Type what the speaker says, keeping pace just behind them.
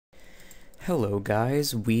Hello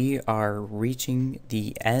guys, we are reaching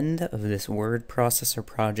the end of this word processor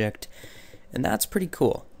project, and that's pretty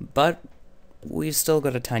cool, but we've still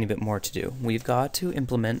got a tiny bit more to do. We've got to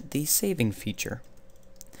implement the saving feature.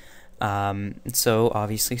 So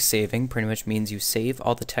obviously saving pretty much means you save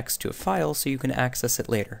all the text to a file so you can access it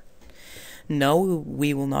later. No,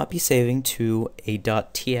 we will not be saving to a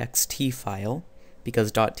 .txt file,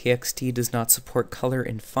 because .txt does not support color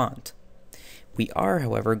and font. We are,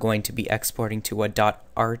 however, going to be exporting to a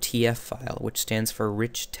 .rtf file, which stands for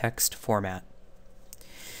Rich Text Format.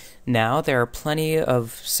 Now, there are plenty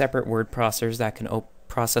of separate word processors that can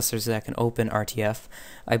open RTF.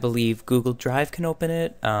 I believe Google Drive can open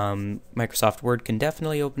it. Microsoft Word can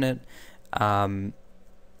definitely open it. And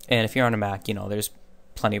if you're on a Mac, there's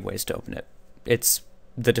plenty of ways to open it. It's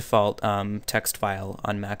the default text file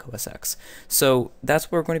on Mac OS X. So that's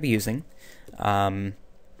what we're going to be using.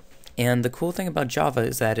 And the cool thing about Java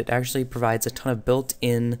is that it actually provides a ton of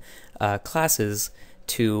built-in classes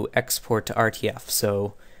to export to RTF,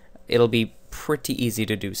 so it'll be pretty easy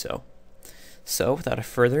to do so. So without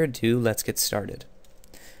further ado, let's get started.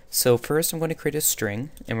 So first I'm going to create a string,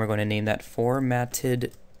 and we're going to name that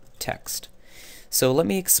formatted text. So let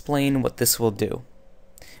me explain what this will do.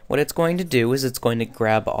 What it's going to do is it's going to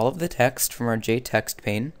grab all of the text from our JText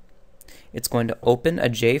pane. It's going to open a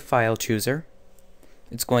JFile chooser.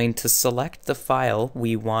 It's going to select the file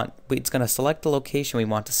we want. It's going to select the location we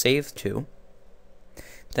want to save to.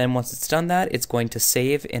 Then once it's done that, it's going to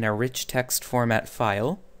save in a rich text format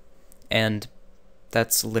file, and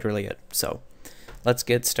that's literally it. So let's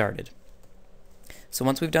get started. So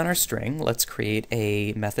once we've done our string, let's create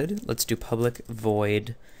a method. Let's do public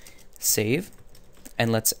void save,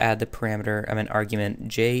 and let's add the argument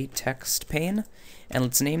JTextPane, and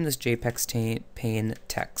let's name this JTextPane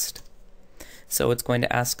text. So it's going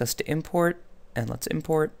to ask us to import, and let's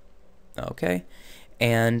import. Okay,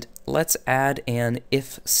 and let's add an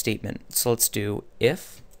if statement. So let's do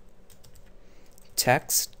if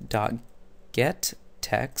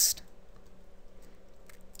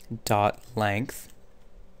text.getText.length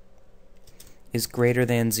is greater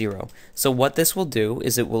than 0. So what this will do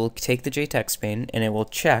is it will take the JText pane and it will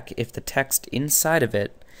check if the text inside of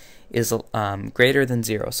it is greater than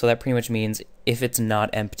 0. So that pretty much means if it's not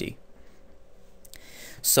empty.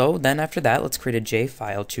 So then after that, let's create a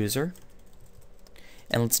JFile chooser,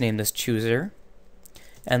 and let's name this chooser,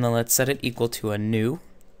 and then let's set it equal to a new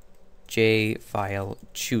JFile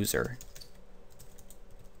chooser.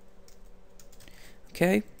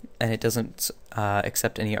 Okay, and it doesn't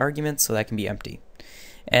accept any arguments, so that can be empty.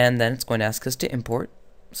 And then it's going to ask us to import,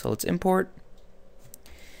 so let's import.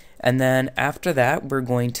 And then after that, we're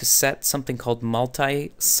going to set something called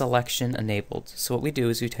multi-selection enabled. So what we do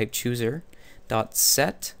is we type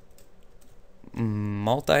chooser.set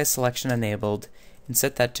multi-selection enabled and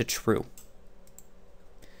set that to true.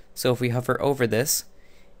 So if we hover over this,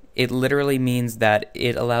 it literally means that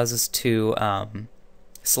it allows us to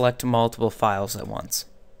select multiple files at once.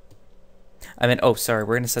 we're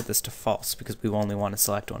going to set this to false because we only want to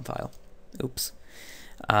select one file. Oops.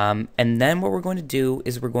 And then what we're going to do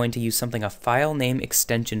is we're going to use a file name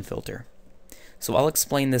extension filter. So I'll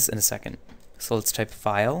explain this in a second. So let's type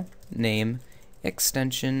file name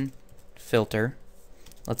extension filter.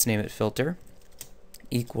 Let's name it filter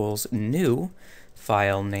equals new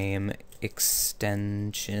file name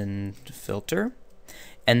extension filter,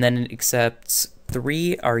 and then it accepts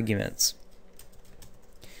 3 arguments.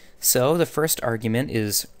 So the first argument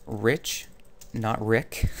is rich, not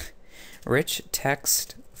Rick, rich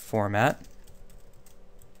text format.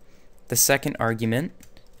 The second argument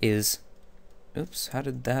is, oops, how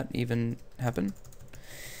did that even happen?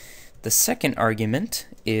 The second argument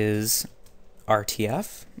is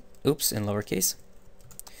RTF, oops, in lowercase.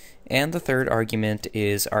 And the third argument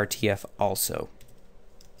is RTF also.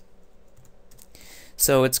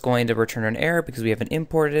 So it's going to return an error because we haven't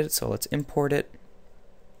imported it, so let's import it.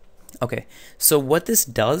 Okay, so what this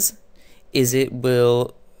does is it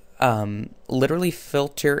will literally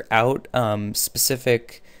filter out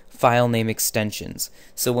specific file name extensions.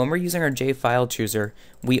 So when we're using our JFile chooser,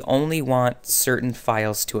 we only want certain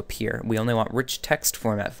files to appear. We only want rich text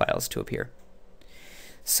format files to appear.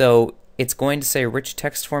 So it's going to say rich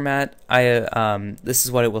text format. This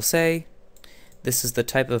is what it will say. This is the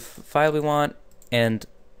type of file we want, and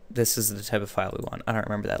this is the type of file we want. I don't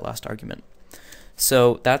remember that last argument.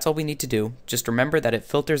 So that's all we need to do. Just remember that it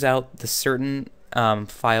filters out the certain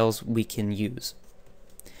files we can use.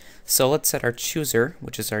 So let's set our chooser,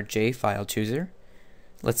 which is our JFile chooser.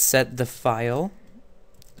 Let's set the file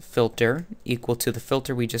filter equal to the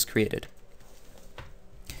filter we just created.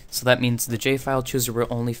 So that means the JFileChooser will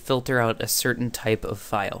only filter out a certain type of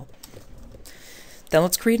file. Then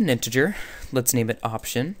let's create an integer. Let's name it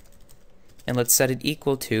option. And let's set it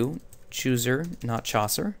equal to chooser, not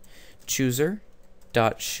Chaucer,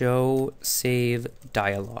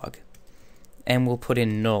 chooser.showSaveDialog. And we'll put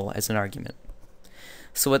in null as an argument.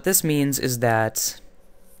 So what this means is that,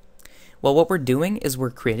 well, what we're doing is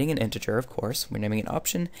we're creating an integer, of course, we're naming it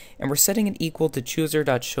option, and we're setting it equal to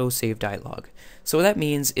chooser.showSaveDialog. So what that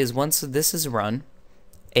means is once this is run,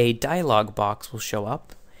 a dialog box will show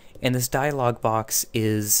up, and this dialog box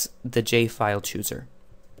is the JFileChooser.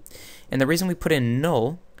 And the reason we put in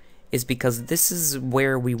null is because this is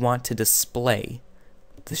where we want to display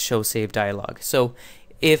the showSaveDialog. So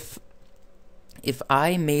if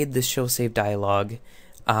I made the showSaveDialog,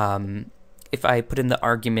 if I put in the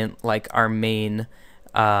argument like our main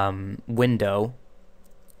window,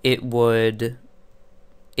 it would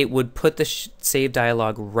put the save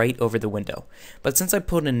dialog right over the window. But since I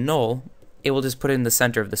put in null, it will just put it in the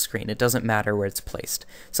center of the screen. It doesn't matter where it's placed.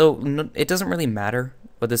 So it doesn't really matter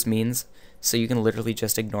what this means, so you can literally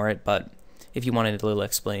just ignore it, but if you wanted a little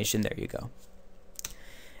explanation, there you go.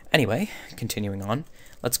 Anyway, continuing on,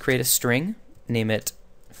 let's create a string, name it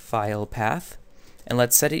file path, and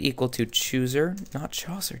let's set it equal to chooser, not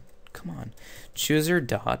Chaucer, come on, chooser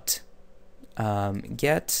dot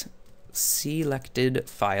get selected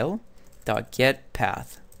file dot get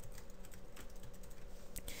path.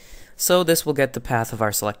 So this will get the path of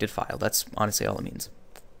our selected file. That's honestly all it means.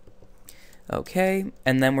 Okay,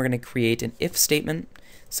 and then we're going to create an if statement.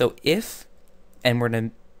 So if, and we're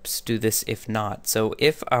going to do this if not. So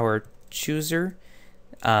if our chooser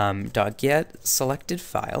dot get selected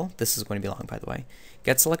file, this is going to be long by the way,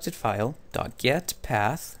 get selected file dot get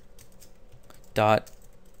path dot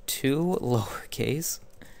to lowercase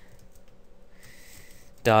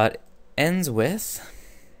dot ends with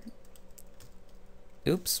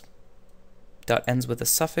dot ends with a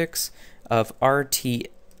suffix of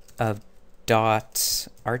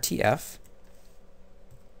 .rtf,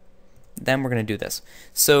 then we're going to do this.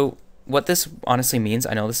 So what this honestly means,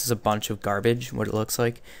 I know this is a bunch of garbage, what it looks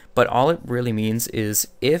like, but all it really means is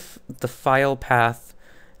if the file path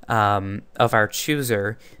of our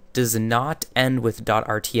chooser does not end with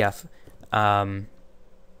 .rtf,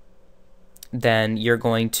 then you're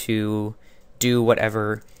going to do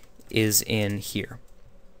whatever is in here.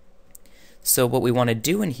 So what we want to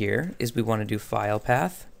do in here is we want to do file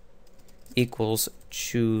path equals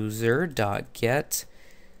chooser.get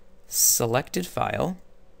selected file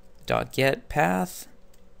dot get path,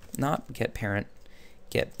 not get parent,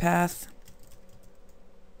 get path,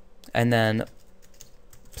 and then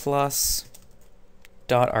plus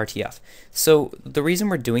 .rtf. So the reason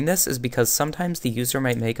we're doing this is because sometimes the user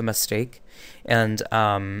might make a mistake and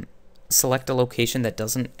select a location that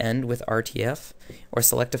doesn't end with RTF, or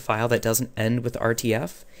select a file that doesn't end with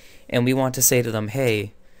RTF, and we want to say to them,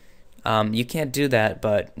 hey, you can't do that,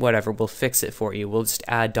 but whatever, we'll fix it for you. We'll just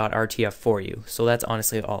add .rtf for you. So that's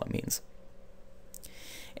honestly all it means.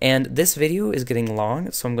 And this video is getting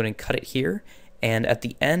long, so I'm going to cut it here, and at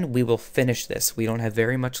the end we will finish this. We don't have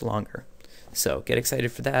very much longer. So get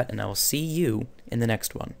excited for that, and I will see you in the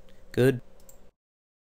next one. Good.